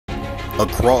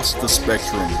Across the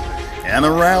spectrum and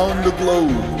around the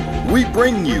globe, we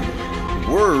bring you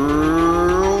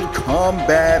World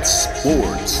Combat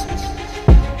Sports.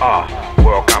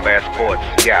 World Combat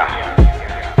Sports,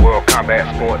 yeah. World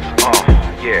Combat Sports,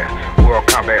 yeah. World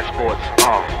Combat Sports,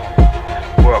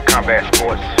 World Combat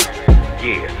Sports,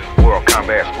 yeah. World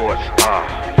Combat Sports,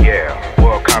 yeah.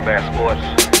 World Combat Sports,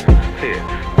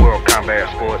 yeah. World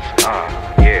Combat Sports,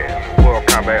 yeah. World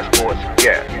Combat Sports,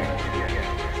 yeah.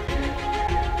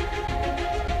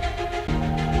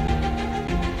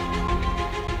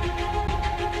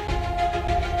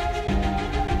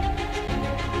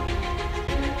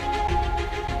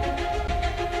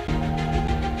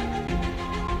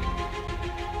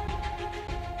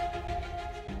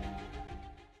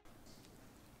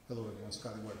 Hello everyone,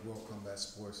 Scotty White, World Combat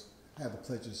Sports. I have the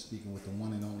pleasure of speaking with the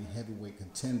one and only heavyweight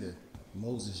contender,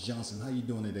 Moses Johnson. How you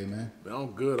doing today, man?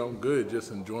 I'm good.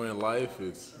 Just enjoying life.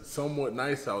 It's somewhat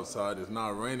nice outside. It's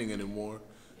not raining anymore.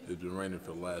 It's been raining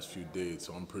for the last few days,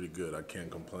 so I'm pretty good. I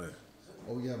can't complain.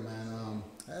 Oh yeah, man.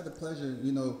 I had the pleasure,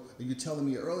 you're telling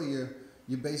me earlier,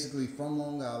 you're basically from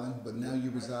Long Island, but now you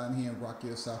reside here in Rock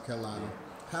Hill, South Carolina.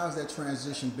 How's that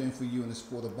transition been for you in the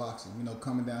sport of boxing?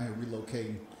 Coming down here,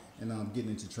 relocating, and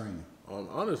getting into training?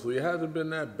 Honestly, it hasn't been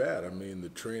that bad. I mean, the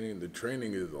training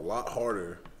is a lot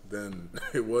harder than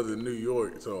it was in New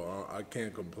York, so I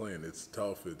can't complain. It's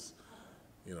tough. It's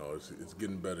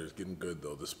getting better. It's getting good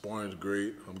though. The sparring's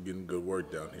great. I'm getting good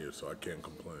work down here, so I can't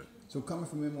complain. So coming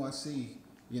from NYC,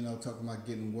 talking about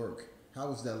getting work, how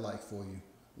was that like for you?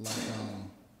 Like,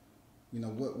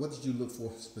 what did you look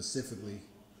for specifically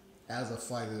as a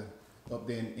fighter up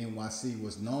there in NYC?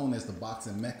 Was known as the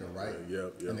boxing mecca, right? Yeah.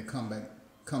 And to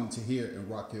come to here in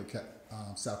Rock Hill,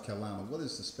 South Carolina. What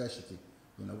is the specialty?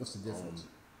 What's the difference?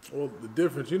 Well, the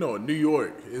difference, in New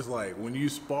York, is like when you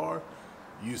spar,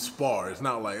 you spar. It's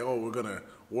not like, oh, we're gonna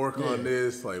work on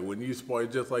this. Like when you spar,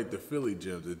 it's just like the Philly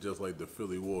gyms. It's just like the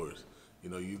Philly Wars.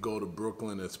 You go to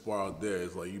Brooklyn and spar out there.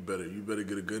 It's like you better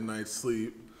get a good night's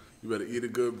sleep. You better eat a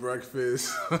good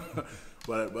breakfast.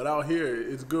 But out here,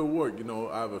 it's good work.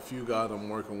 I have a few guys I'm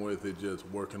working with. They're just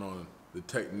working on the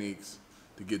techniques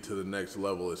to get to the next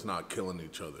level. It's not killing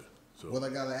each other. So. Well, I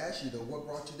gotta ask you though, what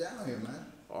brought you down here, man?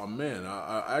 Oh man,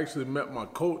 I actually met my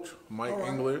coach, Mike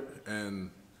Englert, and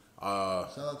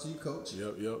shout out to you, coach.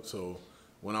 Yep. So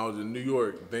when I was in New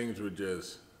York, things were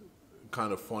just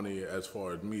kind of funny as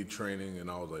far as me training, and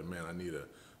I was like, man, I need a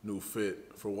new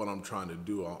fit for what I'm trying to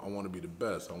do. I want to be the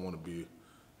best. I want to be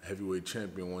a heavyweight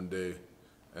champion one day.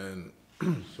 And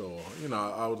so,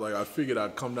 I was like, I figured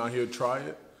I'd come down here, try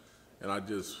it, and I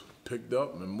just picked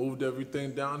up and moved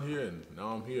everything down here, and now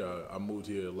I'm here. I moved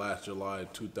here last July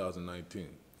 2019.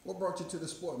 What brought you to the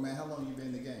sport, man? How long you been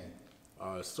in the game?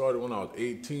 I started when I was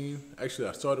 18. Actually,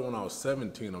 I started when I was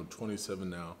 17. I'm 27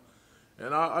 now.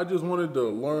 And I just wanted to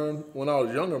learn. When I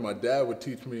was younger, my dad would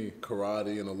teach me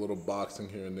karate and a little boxing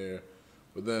here and there.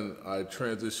 But then I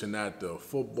transitioned that to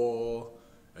football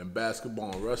and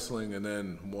basketball and wrestling. And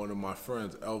then one of my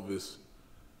friends, Elvis,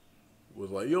 was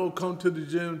like, yo, come to the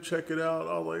gym, check it out.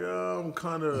 I was like, I'm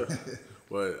kind of,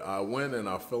 but I went and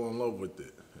I fell in love with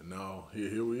it. And now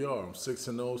here we are. I'm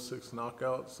 6-0, 6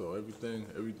 knockouts, so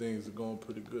everything's going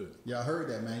pretty good. Yeah, I heard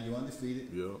that, man. You're undefeated.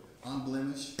 Yeah.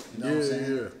 Unblemished. What I'm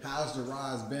saying? Yeah. How's the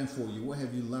rise been for you? What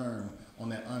have you learned on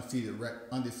that undefeated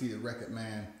record,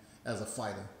 man, as a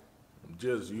fighter?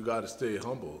 You got to stay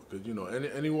humble, because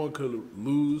anyone could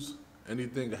lose.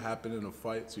 Anything could happen in a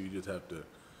fight, so you just have to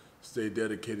stay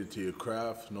dedicated to your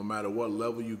craft. No matter what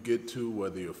level you get to,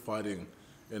 whether you're fighting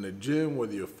in a gym,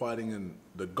 whether you're fighting in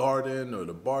the Garden or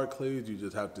the Barclays, you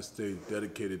just have to stay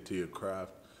dedicated to your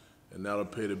craft, and that'll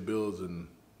pay the bills, and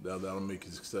that'll make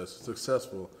you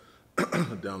successful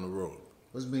down the road.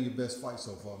 What's been your best fight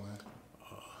so far, man?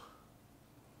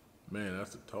 Man,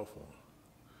 that's a tough one.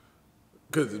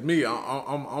 Because me,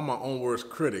 I'm my own worst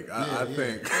critic. I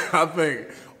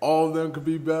think all of them could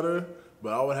be better,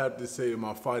 but I would have to say in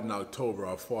my fight in October,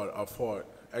 I fought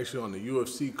actually on the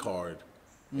UFC card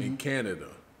in Canada.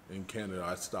 In Canada,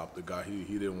 I stopped the guy. He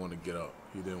didn't want to get up.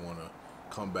 He didn't want to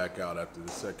come back out after the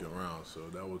second round. So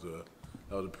that was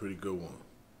a pretty good one.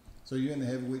 So you're in the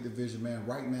heavyweight division, man.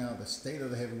 Right now, the state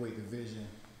of the heavyweight division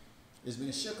is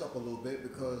being shook up a little bit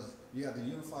because you got the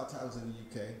unified titles in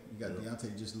the UK. You got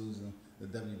Deontay just losing the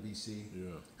WBC.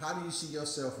 Yeah. How do you see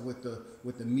yourself with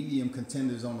the medium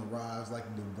contenders on the rise, like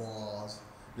the Dubois,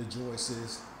 the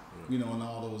Joyces, and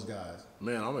all those guys?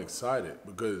 Man, I'm excited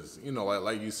because,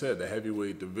 like you said, the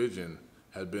heavyweight division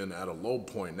has been at a low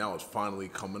point. Now it's finally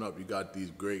coming up. You got these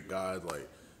great guys like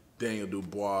Daniel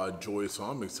Dubois, Joyce. So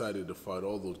I'm excited to fight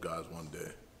all those guys one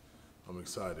day. I'm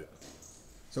excited.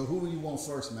 So who you want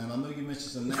first, man? I know you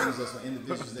mentioned some names of some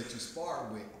individuals that you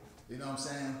sparred with. You know what I'm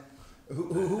saying?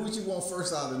 Who would you want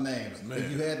first out of the names? Man. If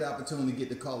you had the opportunity to get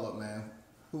the call up, man,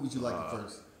 who would you like to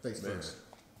face first?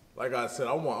 Like I said,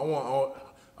 I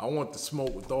want the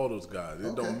smoke with all those guys.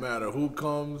 It don't matter who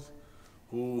comes,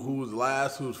 who's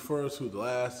last, who's first, who's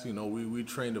last. You know, we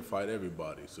train to fight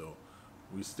everybody. So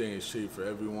we stay in shape for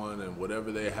everyone, and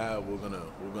whatever they have, we're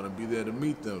gonna be there to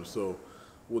meet them. So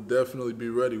we'll definitely be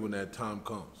ready when that time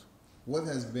comes. What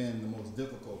has been the most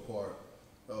difficult part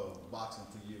of boxing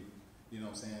for you? You know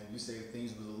what I'm saying? You say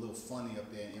things was a little funny up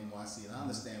there in NYC, and I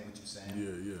understand what you're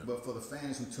saying. Yeah. But for the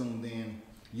fans who tuned in,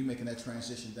 you making that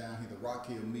transition down here to Rock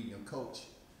Hill, meeting your coach,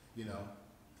 you know,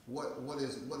 what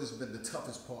has been the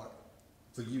toughest part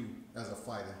for you as a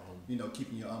fighter? You know,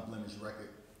 keeping your unblemished record,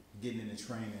 getting into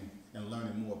training, and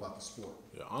learning more about the sport.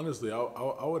 Yeah, honestly,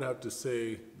 I would have to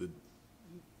say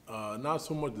not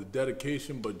so much the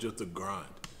dedication, but just the grind.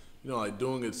 You know, like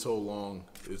doing it so long,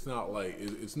 it's not like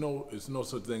it's no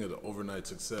such thing as an overnight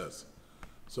success.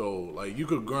 So like you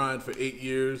could grind for 8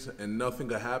 years and nothing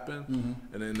could happen,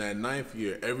 and in that 9th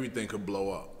year, everything could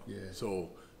blow up. Yeah. So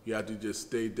you have to just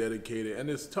stay dedicated, and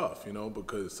it's tough, you know,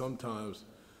 because sometimes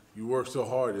you work so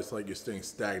hard, it's like you're staying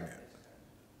stagnant,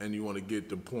 and you want to get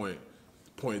to point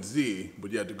Z,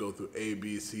 but you have to go through A,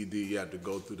 B, C, D. You have to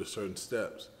go through the certain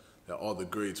steps that all the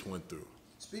greats went through.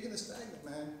 Speaking of stagnant,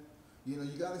 man, you know,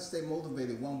 you got to stay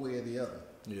motivated one way or the other.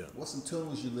 Yeah. What's some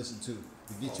tunes you listen to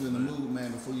get you in the mood,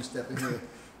 man, before you step in here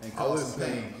and cause some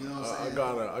pain? You know what I'm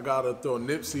saying? I gotta throw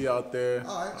Nipsey out there.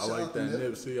 All right, I like that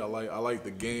Nipsey. I like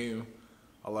the game.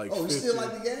 I like. Oh, 50. you still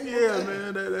like the game? Yeah, Okay.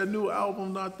 man. That new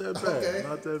album, not that bad. Okay.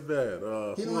 Not that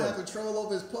bad. He don't have control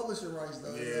over his publishing rights,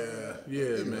 though. Yeah,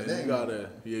 Anyway, man.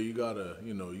 You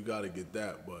gotta get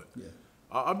that. But yeah.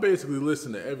 I basically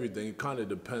listen to everything. It kind of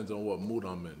depends on what mood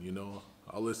I'm in. You know,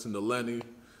 I listen to Lenny.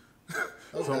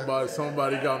 Okay.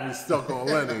 Somebody got me stuck on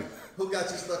Lenny. Who got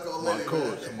you stuck on Lenny?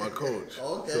 My coach.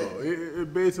 Okay. So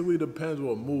it basically depends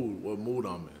what mood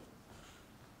I'm in.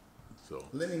 So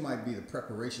Lenny might be the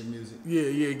preparation music.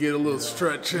 Yeah, get a little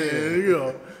stretch in, you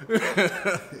know. I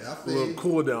A feel little you.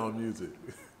 cool down music.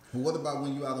 What about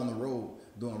when you out on the road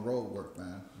doing road work,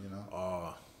 man? You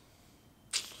know.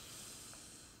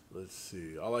 Let's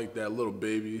see. I like that Little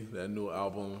Baby, that new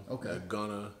album. Okay. That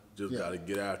Gunna. Just gotta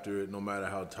get after it. No matter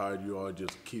how tired you are,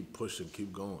 just keep pushing,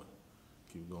 keep going.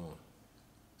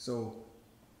 So,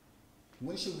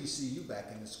 when should we see you back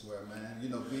in the square, man? You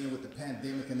know, being with the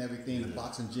pandemic and everything, the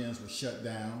boxing gyms were shut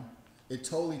down. It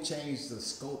totally changed the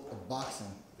scope of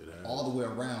boxing all the way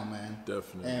around, man.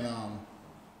 Definitely. And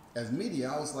as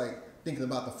media, I was like thinking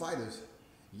about the fighters.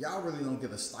 Y'all really don't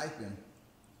get a stipend.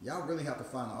 Y'all really have to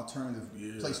find an alternative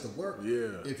place to work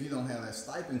if you don't have that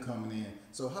stipend coming in.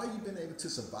 So how you been able to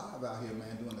survive out here,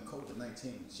 man, during the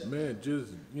COVID-19 shutdown? Man,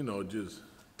 just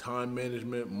time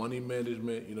management, money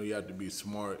management. You know, you have to be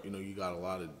smart. You know, you got a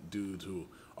lot of dudes who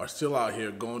are still out here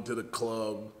going to the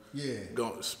club,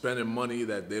 spending money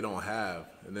that they don't have,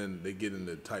 and then they get in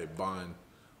the tight bind.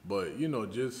 But you know,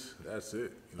 that's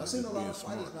it. You know, I've seen a lot of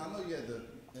smart. fighters. Now I know you had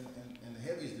in the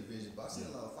heaviest division, but I've seen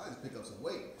a lot of fighters pick up some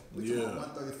weight. We talking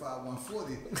about 135,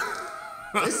 140.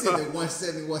 They sit at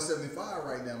 170, 175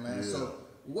 right now, man. Yeah. So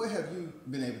what have you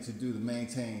been able to do to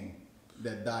maintain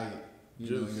that diet,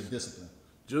 you know, and your discipline?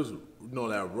 Just, you know,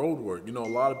 that road work. You know, a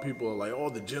lot of people are like, oh,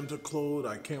 the gyms are closed,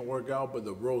 I can't work out, but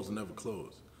the roads are never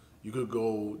closed. You could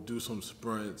go do some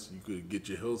sprints, you could get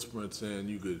your hill sprints in,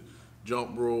 you could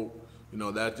jump rope. You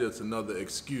know, that's just another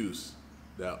excuse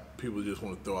that people just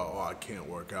want to throw out, oh, I can't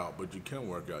work out, but you can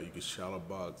work out. You can shadow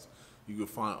box. You can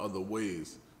find other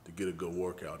ways to get a good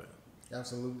workout in.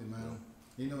 Absolutely, man.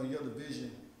 You know, in your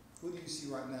division, who do you see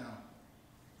right now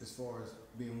as far as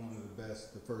being one of the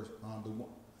best, the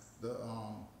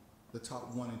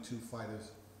top 1 and 2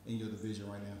 fighters in your division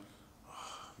right now?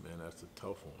 Man, that's a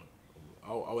tough one.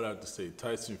 I would have to say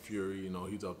Tyson Fury. You know,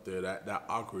 he's up there. That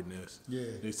awkwardness. Yeah.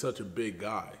 And he's such a big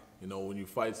guy. You know, when you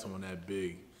fight someone that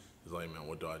big, it's like, man,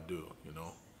 what do I do? You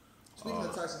know. Speaking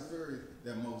of Tyson Fury,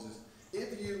 Moses,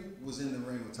 if you was in the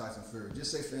ring with Tyson Fury,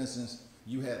 just say for instance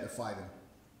you had to fight him,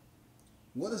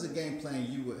 what is the game plan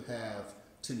you would have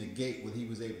to negate what he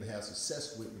was able to have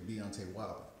success with Deontay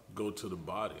Wilder? Go to the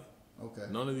body. Okay.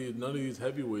 None of these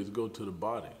heavyweights go to the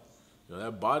body. You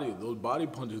know, those body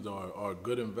punches are a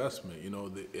good investment. You know,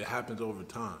 it happens over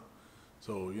time.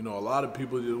 So, you know, a lot of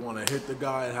people just want to hit the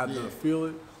guy and have them feel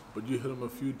it, but you hit him a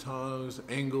few times,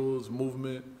 angles,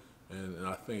 movement, and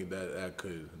I think that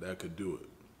could do it.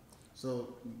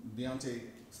 So Deontay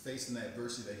facing that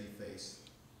adversity that he faced,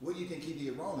 what do you think he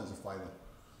did wrong as a fighter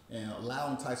and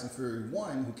allowing Tyson Fury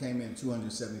one, who came in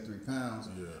 273 pounds,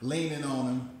 leaning on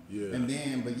him, and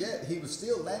then, but yet he was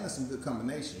still landing some good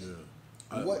combinations.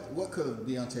 What could have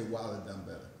Deontay Wilder done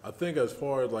better? I think as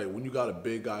far as like when you got a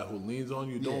big guy who leans on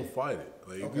you, don't fight it.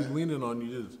 Like if he's leaning on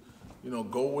you, just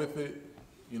go with it.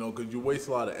 Because you waste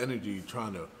a lot of energy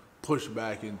trying to push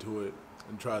back into it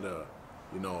and try to,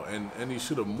 and he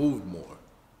should have moved more.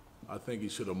 I think he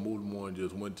should have moved more and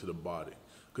just went to the body.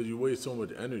 Because you waste so much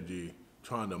energy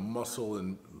trying to muscle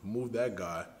and move that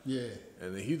guy. Yeah.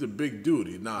 And he's a big dude.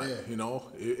 He's not,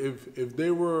 If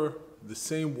they were the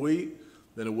same weight,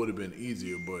 then it would have been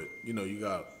easier. But,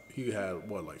 he had,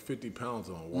 like 50 pounds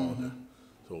on Wilder.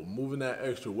 So moving that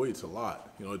extra weight's a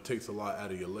lot. It takes a lot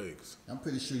out of your legs. I'm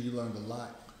pretty sure you learned a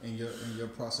lot in your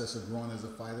process of growing as a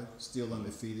fighter, still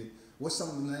undefeated. What's some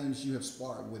of the names you have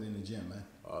sparred with in the gym, man?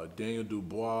 Daniel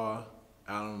Dubois,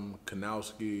 Adam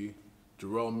Kanowski,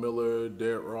 Jarrell Miller,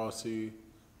 Derek Rossi.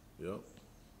 Yep.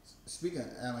 Speaking of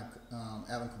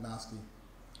Adam Kanowski,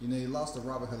 he lost to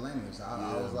Robert Helenius.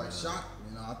 I was like shocked.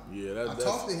 I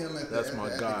talked to him at that's my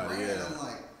guy. And I'm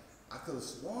like, I could have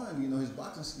sworn, his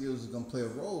boxing skills is gonna play a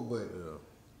role, but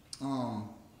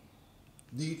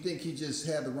do you think he just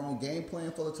had the wrong game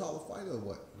plan for the taller fighter or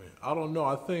what? Man, I don't know.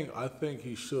 I think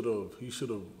he should have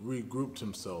regrouped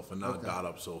himself and not got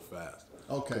up so fast.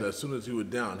 Okay. Because as soon as he was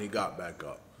down, he got back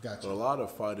up. Gotcha. But a lot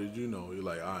of fighters, you're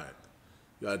like, all right,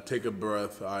 you gotta take a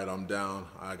breath. All right, I'm down.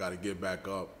 I gotta get back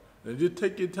up. And just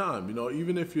take your time.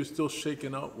 Even if you're still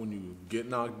shaking up when you get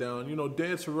knocked down,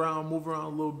 dance around, move around a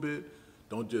little bit.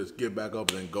 Don't just get back up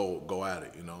and then go at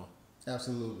it,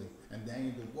 Absolutely. And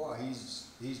Daniel Dubois, he's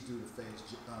due to face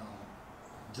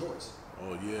Joyce.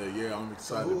 Oh yeah, I'm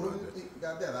excited who about that. You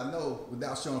got that? I know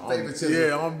without showing favoritism.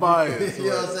 Yeah, I'm biased. You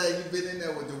know what I'm saying? You've been in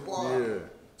there with Dubois. Yeah.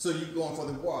 So you're going for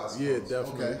Dubois? Yeah,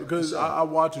 definitely. Okay. Because I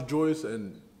watch Joyce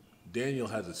and Daniel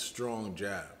has a strong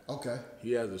jab. Okay.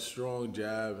 He has a strong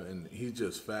jab and he's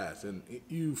just fast. And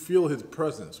you feel his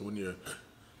presence when you're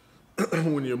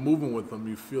when you're moving with him,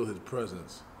 you feel his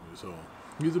presence. So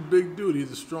he's a big dude.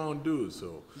 He's a strong dude.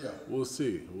 So we'll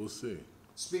see.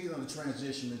 Speaking of the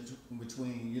transition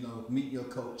between, meet your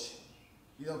coach,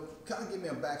 kind of give me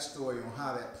a backstory on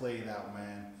how that played out,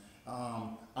 man.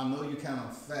 I know you kind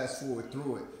of fast forward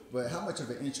through it, but how much of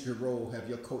an intricate role have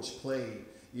your coach played,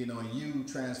 and you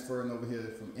transferring over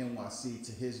here from NYC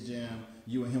to his gym,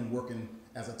 you and him working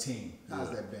as a team?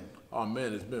 How's that been? Oh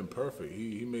man, it's been perfect.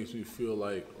 He makes me feel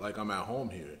like I'm at home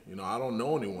here. I don't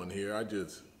know anyone here. I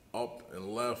just up and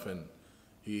left, and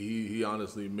he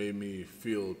honestly made me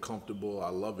feel comfortable. I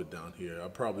love it down here. I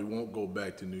probably won't go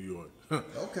back to New York.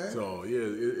 Okay. So yeah,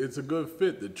 it's a good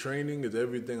fit. The training is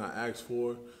everything I asked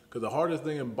for. Because the hardest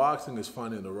thing in boxing is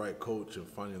finding the right coach and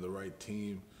finding the right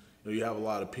team. You have a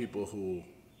lot of people who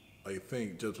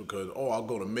think just because I'll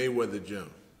go to Mayweather gym.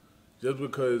 Just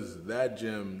because that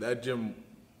gym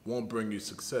won't bring you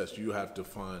success. You have to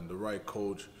find the right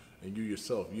coach, and you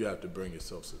have to bring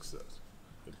yourself success,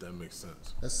 if that makes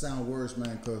sense. That sound worse,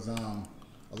 man, because a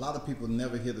lot of people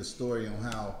never hear the story on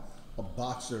how a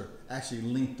boxer actually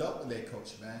linked up with their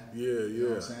coach, man. Yeah. You know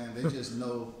what I'm saying? They just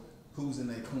know who's in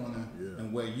their corner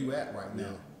and where you at right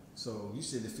now. So you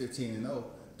said the 15-0.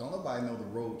 Don't nobody know the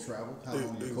road travel, how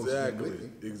long your coach been with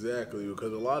you. Exactly,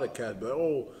 because a lot of cats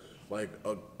be like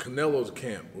a Canelo's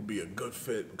camp would be a good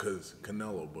fit because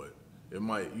Canelo, but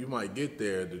you might get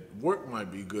there, the work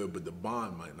might be good, but the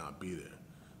bond might not be there.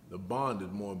 The bond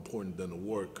is more important than the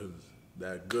work because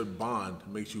that good bond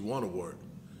makes you want to work.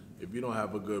 If you don't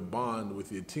have a good bond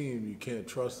with your team, you can't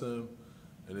trust them,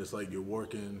 and it's like you're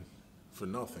working for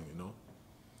nothing,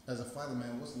 As a fighter,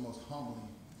 man, what's the most humbling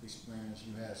experience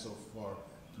you had so far?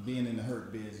 Being in the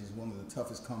hurt biz is one of the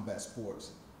toughest combat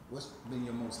sports. What's been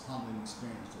your most humbling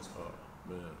experience thus far?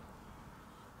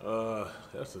 Man,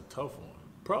 that's a tough one.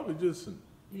 Probably just,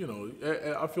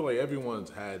 I feel like everyone's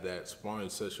had that sparring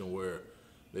session where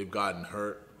they've gotten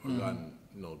hurt or gotten,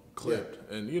 clipped.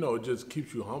 And, it just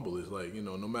keeps you humble. It's like,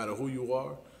 no matter who you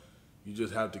are, you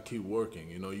just have to keep working.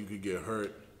 You could get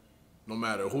hurt no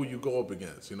matter who you go up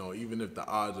against. Even if the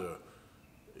odds are,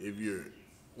 if you're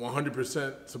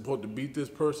 100% supposed to beat this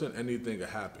person, anything could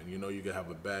happen. You could have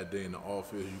a bad day in the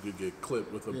office. You could get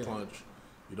clipped with a punch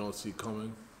you don't see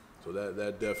coming. So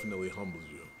that definitely humbles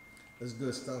you. That's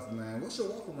good stuff, man. What's your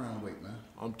walk-around weight, man?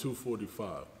 I'm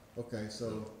 245. Okay,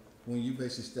 so when you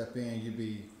basically step in, you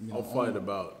be, I'll fight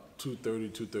about 230,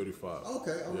 235.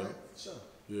 Okay, all right, sure.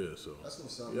 Yeah, so. That's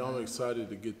what's up, man. I'm excited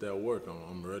to get that work.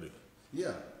 I'm ready.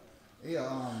 Yeah.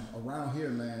 Around here,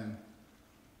 man,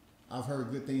 I've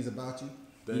heard good things about you.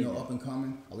 Thank you. Up and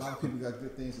coming. A lot of people got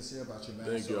good things to say about you, man.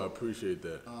 Thank you. I appreciate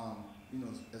that. you know,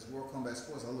 as World Combat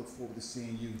Sports, I look forward to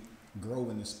seeing you grow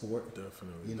in the sport.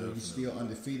 Definitely. You know, definitely. you're still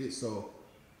undefeated, so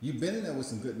you've been in there with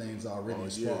some good names already in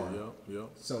sparring. Yeah.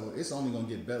 So it's only gonna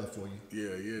get better for you.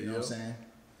 Yeah. You know what I'm saying?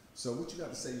 So what you got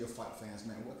to say to your fight fans,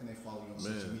 man? Where can they follow you on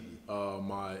social media?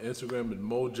 My Instagram is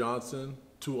Mo Johnson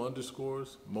 2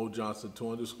 underscores, Mo Johnson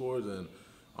 2 underscores, and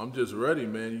I'm just ready,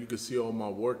 man. You can see all my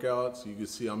workouts. You can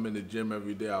see I'm in the gym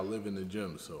every day. I live in the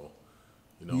gym, so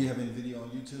you know. Do you have any video on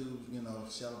YouTube? You know,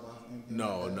 shadow box? Anything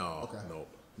like that?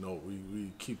 No.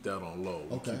 We keep that on low.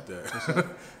 We keep that. For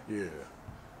sure. Yeah.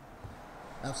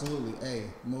 Absolutely. Hey,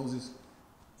 Moses,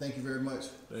 thank you very much.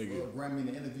 Thank you. For granting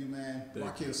me the interview, man.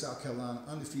 Rock Hill, South Carolina,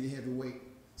 undefeated heavyweight,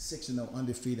 6-0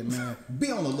 undefeated, man. Be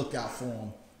on the lookout for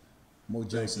him, Mo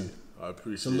Johnson. Thank you. I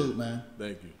appreciate it. Salute, man.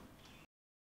 Thank you.